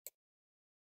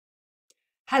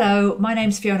Hello, my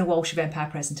name's Fiona Walsh of Empire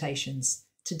Presentations.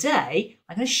 Today,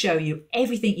 I'm going to show you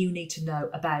everything you need to know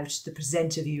about the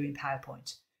presenter view in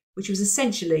PowerPoint, which was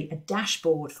essentially a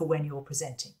dashboard for when you're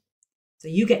presenting. So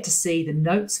you get to see the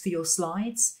notes for your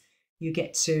slides, you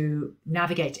get to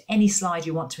navigate to any slide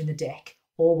you want to in the deck,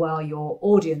 or while your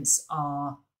audience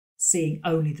are seeing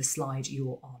only the slide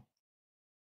you're on.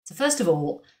 So first of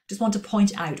all, just want to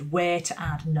point out where to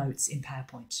add notes in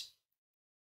PowerPoint.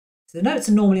 So the notes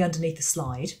are normally underneath the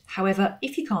slide. However,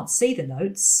 if you can't see the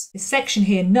notes, this section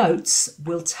here, Notes,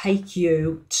 will take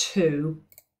you to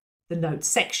the Notes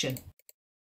section.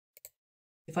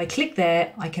 If I click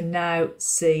there, I can now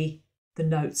see the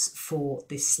notes for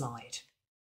this slide.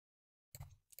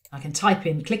 I can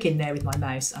click in there with my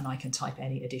mouse, and I can type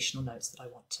any additional notes that I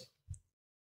want to.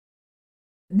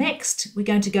 Next, we're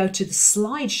going to go to the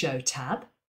Slideshow tab.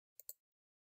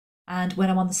 And when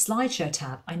I'm on the Slideshow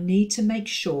tab, I need to make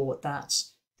sure that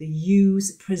the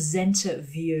Use Presenter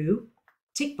View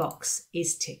tick box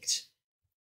is ticked.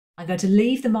 I'm going to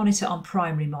leave the monitor on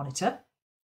primary monitor.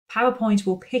 PowerPoint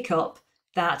will pick up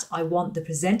that I want the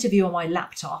presenter view on my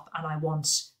laptop and I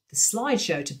want the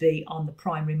slideshow to be on the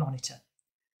primary monitor.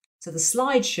 So the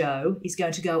slideshow is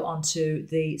going to go onto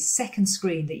the second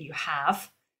screen that you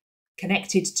have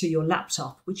connected to your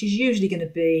laptop, which is usually going to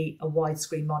be a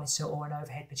widescreen monitor or an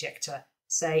overhead projector,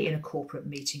 say in a corporate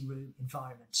meeting room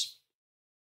environment.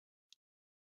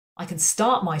 I can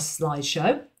start my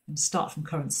slideshow and start from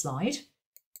current slide.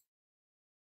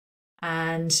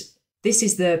 And this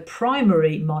is the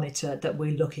primary monitor that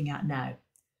we're looking at now.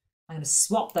 I'm going to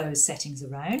swap those settings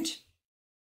around.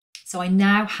 So I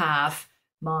now have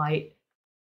my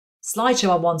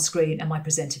slideshow on one screen and my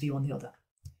presenter view on the other.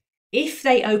 If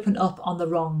they open up on the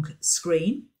wrong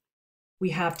screen,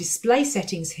 we have display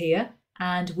settings here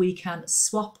and we can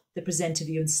swap the presenter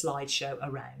view and slideshow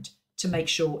around to make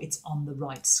sure it's on the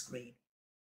right screen.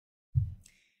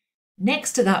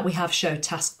 Next to that, we have Show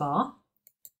Taskbar.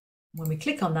 When we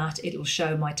click on that, it will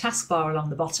show my taskbar along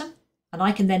the bottom, and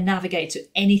I can then navigate to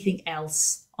anything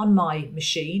else on my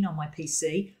machine, on my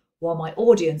PC, while my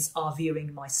audience are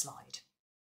viewing my slide.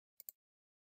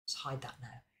 Let's hide that now.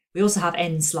 We also have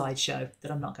End Slideshow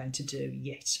that I'm not going to do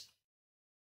yet.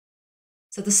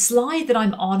 So the slide that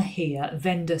I'm on here,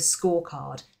 Vendor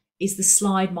Scorecard, is the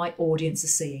slide my audience are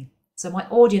seeing. So my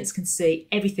audience can see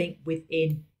everything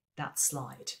within that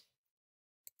slide.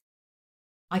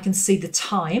 I can see the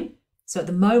time. So at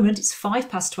the moment it's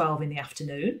 12:05 in the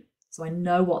afternoon, so I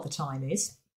know what the time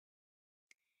is.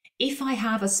 If I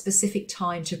have a specific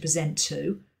time to present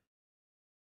to,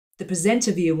 the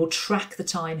presenter view will track the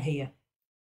time here.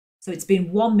 So it's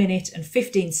been 1 minute and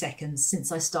 15 seconds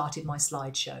since I started my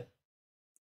slideshow.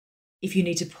 If you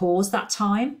need to pause that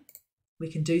time,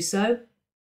 we can do so.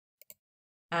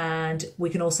 And we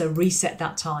can also reset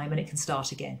that time and it can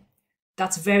start again.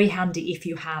 That's very handy if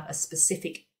you have a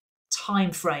specific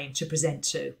time frame to present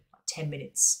to, like 10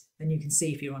 minutes, then you can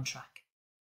see if you're on track.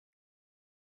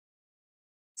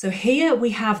 So here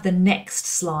we have the next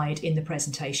slide in the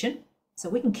presentation. So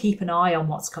we can keep an eye on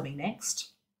what's coming next.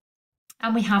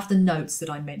 And we have the notes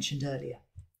that I mentioned earlier.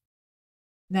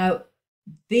 Now,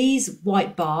 these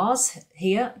white bars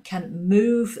here can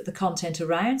move the content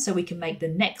around, so we can make the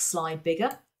next slide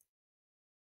bigger.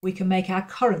 We can make our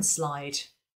current slide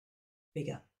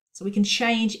bigger. So we can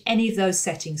change any of those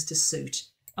settings to suit,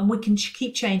 and we can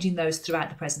keep changing those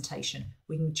throughout the presentation.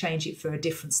 We can change it for a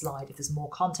different slide. If there's more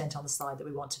content on the slide that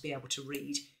we want to be able to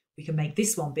read, we can make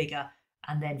this one bigger,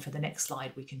 and then for the next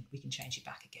slide, we can change it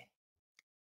back again.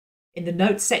 In the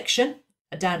notes section,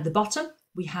 down at the bottom,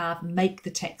 we have Make the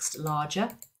Text Larger,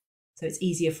 so it's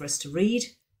easier for us to read.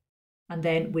 And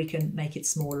then we can make it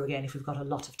smaller again if we've got a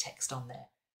lot of text on there.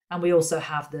 And we also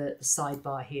have the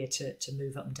sidebar here to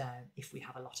move up and down if we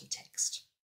have a lot of text.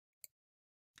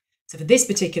 So for this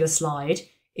particular slide,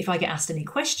 if I get asked any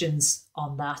questions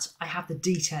on that, I have the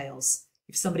details.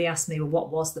 If somebody asks me, well, what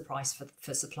was the price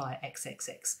for supplier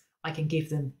XXX, I can give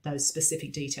them those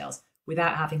specific details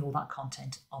without having all that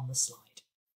content on the slide.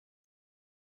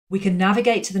 We can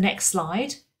navigate to the next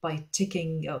slide by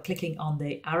clicking on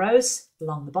the arrows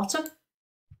along the bottom.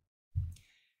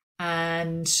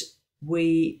 And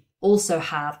we also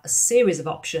have a series of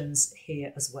options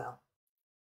here as well.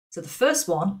 So the first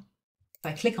one, if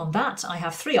I click on that, I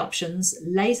have 3 options: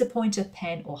 laser pointer,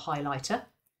 pen, or highlighter.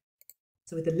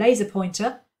 So with the laser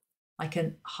pointer, I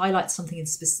can highlight something in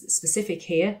specific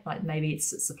here, like maybe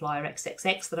it's supplier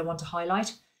XXX that I want to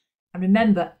highlight. And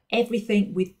remember,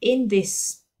 everything within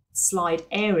this slide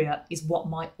area is what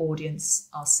my audience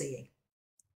are seeing.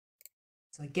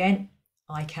 So again,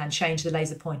 I can change the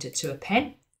laser pointer to a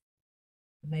pen.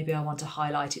 Maybe I want to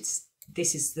highlight its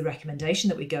this is the recommendation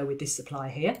that we go with this supplier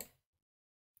here.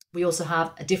 We also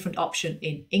have a different option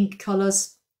in ink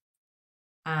colours.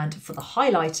 And for the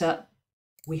highlighter,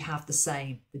 we have the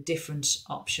same, the different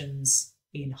options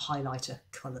in highlighter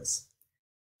colours.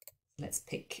 Let's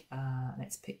pick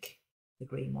the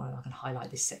green one. I can highlight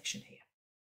this section here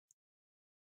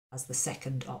as the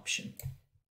second option.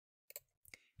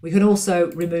 We can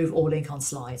also remove all ink on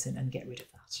slides and get rid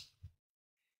of that.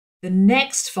 The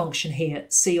next function here,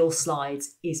 see all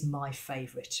slides, is my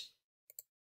favourite.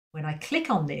 When I click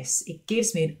on this, it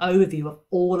gives me an overview of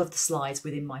all of the slides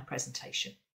within my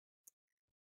presentation.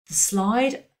 The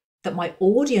slide that my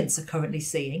audience are currently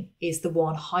seeing is the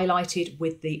one highlighted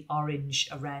with the orange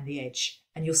around the edge,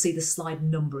 and you'll see the slide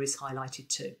number is highlighted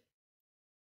too.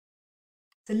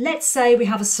 So let's say we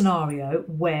have a scenario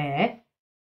where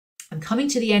I'm coming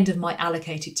to the end of my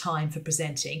allocated time for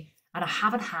presenting and I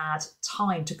haven't had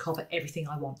time to cover everything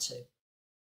I want to.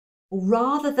 Well,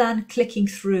 rather than clicking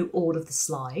through all of the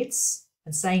slides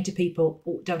and saying to people,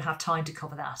 oh, don't have time to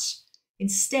cover that,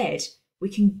 instead we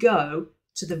can go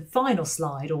to the final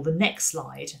slide or the next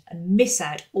slide and miss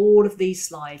out all of these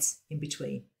slides in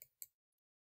between.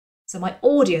 So my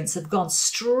audience have gone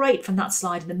straight from that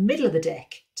slide in the middle of the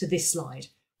deck to this slide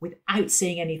without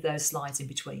seeing any of those slides in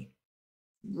between.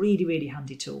 Really, really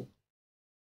handy tool.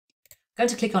 I'm going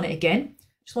to click on it again.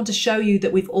 Just want to show you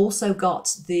that we've also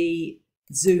got the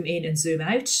zoom in and zoom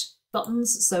out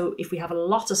buttons. So if we have a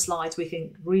lot of slides, we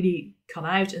can really come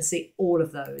out and see all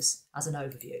of those as an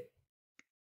overview.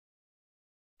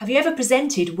 Have you ever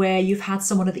presented where you've had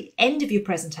someone at the end of your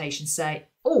presentation say,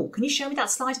 oh, can you show me that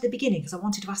slide at the beginning? Because I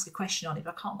wanted to ask a question on it,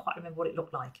 but I can't quite remember what it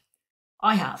looked like.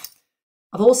 I have.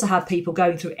 I've also had people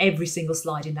going through every single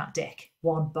slide in that deck,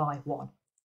 one by one.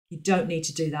 You don't need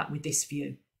to do that with this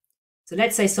view. So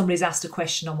let's say somebody's asked a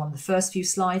question on one of the first few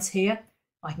slides here.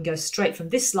 I can go straight from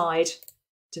this slide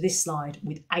to this slide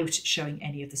without showing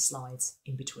any of the slides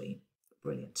in between.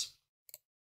 Brilliant.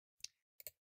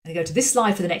 I'm going to go to this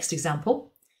slide for the next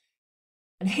example.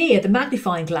 And here the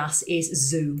magnifying glass is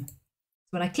zoom.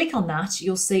 When I click on that,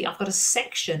 you'll see I've got a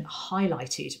section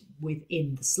highlighted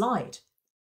within the slide.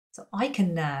 So I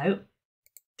can now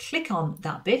click on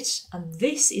that bit, and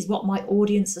this is what my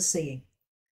audience are seeing.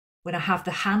 When I have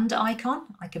the hand icon,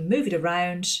 I can move it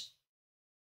around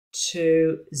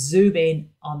to zoom in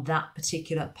on that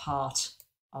particular part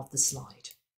of the slide.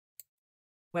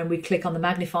 When we click on the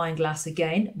magnifying glass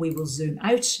again, we will zoom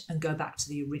out and go back to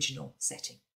the original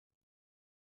setting.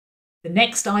 The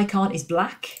next icon is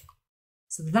black,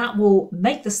 so that will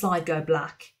make the slide go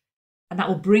black, and that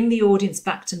will bring the audience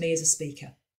back to me as a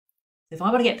speaker. If I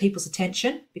want to get people's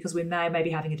attention, because we're now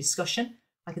maybe having a discussion,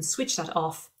 I can switch that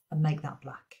off and make that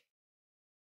black.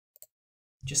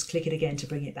 Just click it again to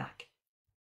bring it back.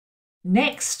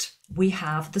 Next, we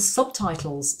have the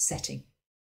subtitles setting.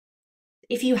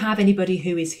 If you have anybody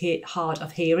who is hard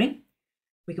of hearing,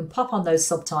 we can pop on those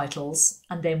subtitles,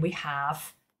 and then we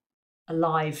have a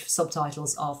live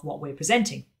subtitles of what we're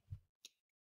presenting.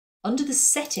 Under the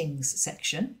settings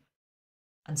section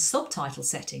and subtitle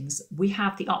settings, we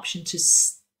have the option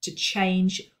to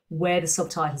change where the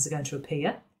subtitles are going to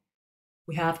appear.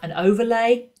 We have an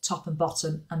overlay, top and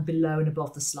bottom, and below and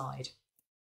above the slide.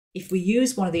 If we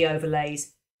use one of the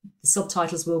overlays, the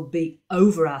subtitles will be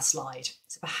over our slide.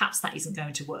 So perhaps that isn't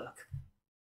going to work.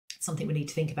 It's something we need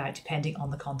to think about depending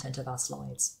on the content of our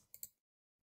slides.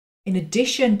 In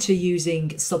addition to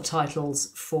using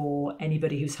subtitles for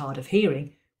anybody who's hard of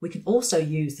hearing, we can also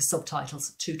use the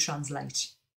subtitles to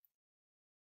translate.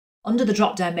 Under the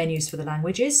drop-down menus for the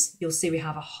languages, you'll see we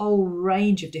have a whole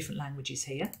range of different languages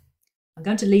here. I'm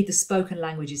going to leave the spoken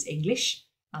language as English,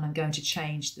 and I'm going to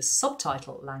change the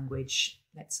subtitle language.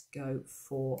 Let's go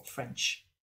for French.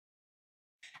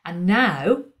 And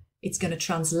now it's going to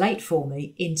translate for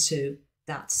me into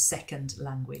that second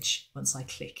language once I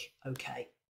click OK.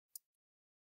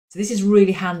 So this is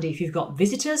really handy if you've got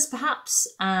visitors perhaps,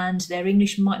 and their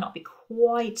English might not be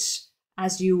quite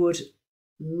as you would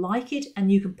like it,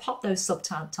 and you can pop those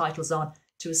subtitles on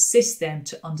to assist them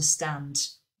to understand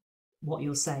what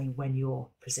you're saying when you're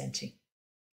presenting.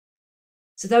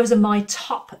 So those are my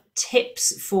top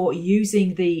tips for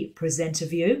using the presenter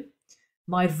view.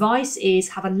 My advice is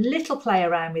have a little play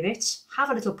around with it, have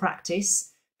a little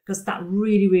practice, because that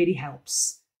really, really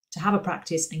helps to have a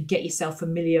practice and get yourself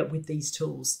familiar with these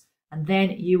tools. And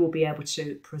then you will be able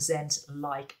to present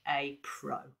like a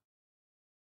pro.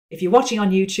 If you're watching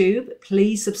on YouTube,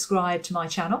 please subscribe to my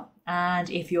channel. And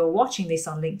if you're watching this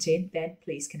on LinkedIn, then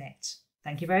please connect.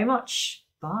 Thank you very much.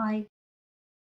 Bye.